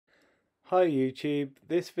Hi YouTube,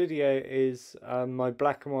 this video is my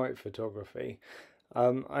black and white photography.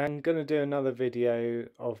 I'm going to do another video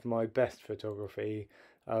of my best photography,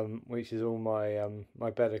 which is all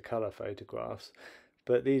my better colour photographs,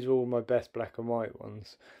 but these are all my best black and white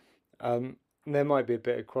ones. There might be a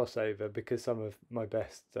bit of crossover because some of my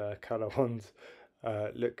best colour ones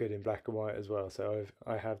look good in black and white as well, so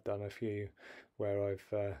I have done a few where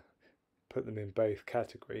I've put them in both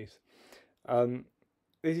categories.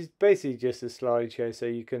 This is basically just a slideshow so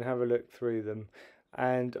you can have a look through them,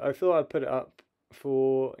 and I thought I'd put it up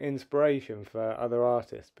for inspiration for other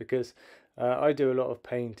artists because I do a lot of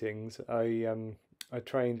paintings. I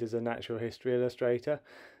trained as a natural history illustrator,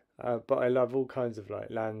 but I love all kinds of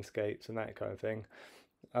like landscapes and that kind of thing,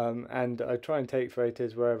 and I try and take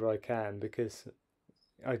photos wherever I can because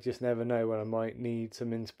I just never know when I might need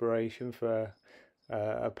some inspiration for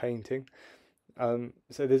a painting.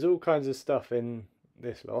 So there's all kinds of stuff in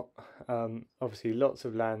this lot. Obviously lots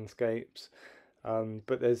of landscapes,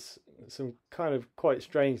 but there's some kind of quite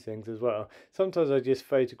strange things as well. Sometimes I just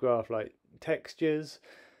photograph like textures,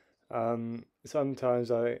 sometimes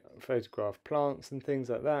I photograph plants and things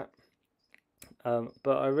like that,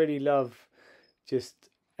 but I really love just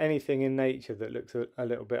anything in nature that looks a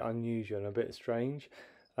little bit unusual and a bit strange.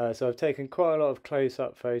 So I've taken quite a lot of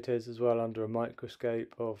close-up photos as well under a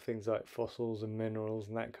microscope of things like fossils and minerals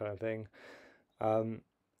and that kind of thing.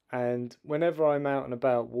 And whenever I'm out and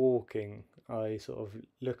about walking, I sort of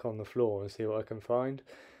look on the floor and see what I can find.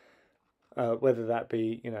 Whether that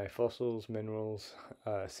be, fossils, minerals,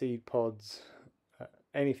 seed pods,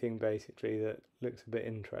 anything basically that looks a bit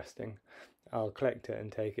interesting. I'll collect it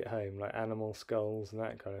and take it home, like animal skulls and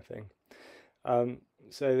that kind of thing.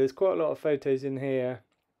 So there's quite a lot of photos in here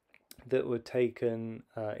that were taken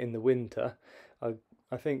in the winter.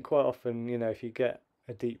 I think quite often, if you get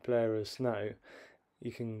a deep layer of snow,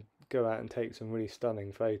 you can go out and take some really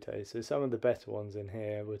stunning photos. So some of the better ones in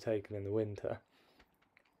here were taken in the winter.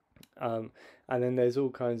 And then there's all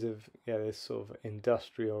kinds of, there's sort of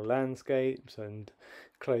industrial landscapes and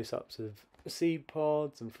close-ups of seed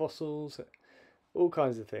pods and fossils, all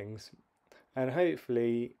kinds of things. And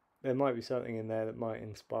hopefully there might be something in there that might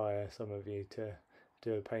inspire some of you to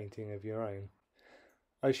do a painting of your own.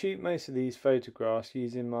 I shoot most of these photographs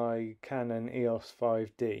using my Canon EOS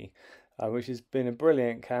 5D, which has been a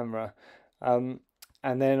brilliant camera, and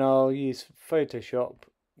then I'll use Photoshop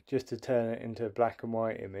just to turn it into a black and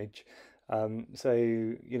white image.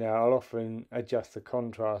 So I'll often adjust the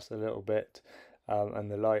contrast a little bit,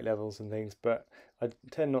 and the light levels and things, but I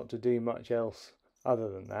tend not to do much else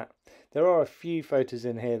other than that. There are a few photos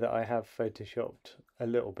in here that I have photoshopped a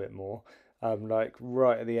little bit more. Like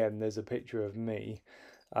right at the end there's a picture of me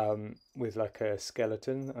with like a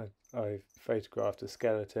skeleton. I've photographed a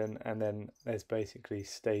skeleton, and then there's basically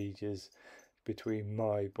stages between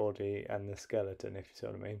my body and the skeleton, if you see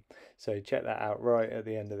what I mean. So check that out right at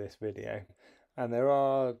the end of this video. And there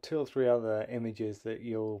are 2 or 3 other images that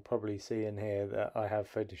you'll probably see in here that I have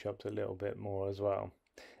photoshopped a little bit more as well.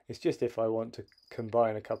 It's just if I want to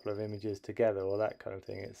combine a couple of images together or that kind of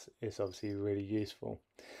thing, it's obviously really useful.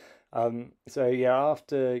 So yeah,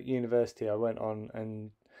 after university I went on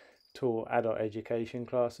and taught adult education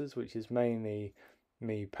classes, which is mainly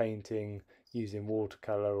me painting using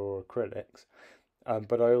watercolor or acrylics,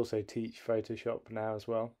 but I also teach Photoshop now as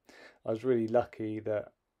well. I was really lucky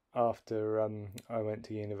that after I went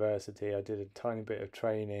to university I did a tiny bit of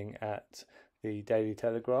training at the Daily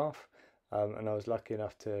Telegraph, and I was lucky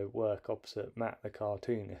enough to work opposite Matt the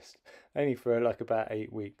cartoonist, only for like about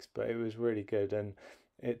 8 weeks, but it was really good, and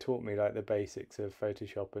it taught me like the basics of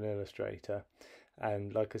Photoshop and Illustrator.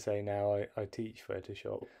 And like I say, now I teach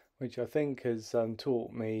Photoshop, which I think has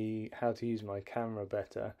taught me how to use my camera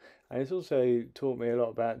better, and it's also taught me a lot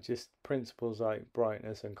about just principles like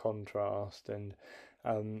brightness and contrast and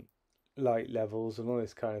light levels and all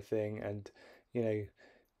this kind of thing, and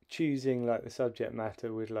choosing like the subject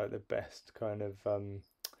matter with like the best kind of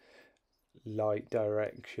light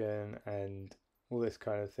direction and all this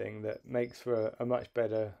kind of thing that makes for a much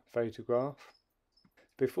better photograph.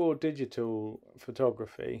 Before digital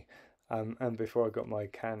photography, and before I got my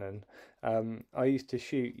Canon, I used to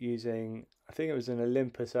shoot using, I think it was an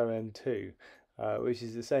Olympus OM2, which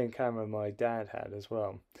is the same camera my dad had as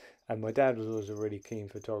well. And my dad was always a really keen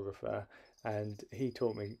photographer, and he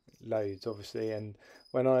taught me loads, obviously. And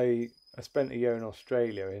when I spent a year in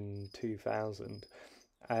Australia in 2000,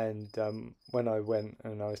 and when I went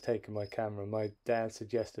and I was taking my camera, my dad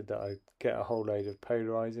suggested that I get a whole load of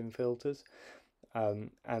polarizing filters,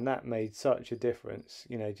 and that made such a difference.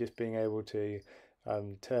 Just being able to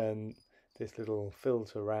turn this little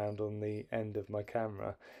filter around on the end of my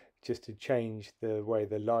camera just to change the way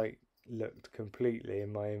the light looked completely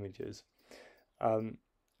in my images.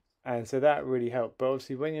 And so that really helped. But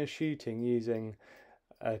obviously when you're shooting using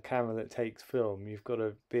a camera that takes film, you've got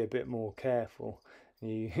to be a bit more careful.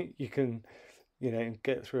 You can, you know,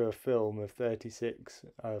 get through a film of 36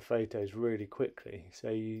 photos really quickly. So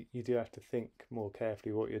you do have to think more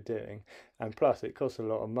carefully what you're doing. And plus it costs a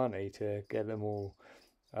lot of money to get them all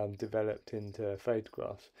developed into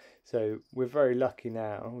photographs. So we're very lucky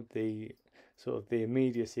now, the sort of the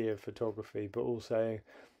immediacy of photography, but also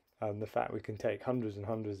the fact we can take hundreds and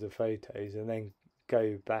hundreds of photos and then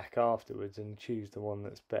go back afterwards and choose the one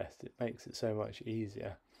that's best. It makes it so much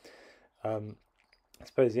easier. I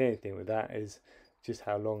suppose the only thing with that is just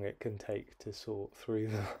how long it can take to sort through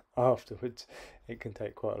them afterwards. It can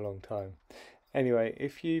take quite a long time. Anyway,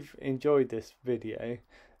 if you've enjoyed this video,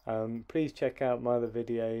 please check out my other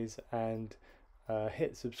videos and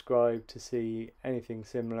hit subscribe to see anything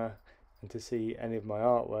similar and to see any of my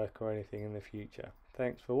artwork or anything in the future.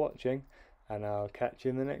 Thanks for watching, and I'll catch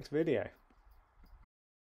you in the next video.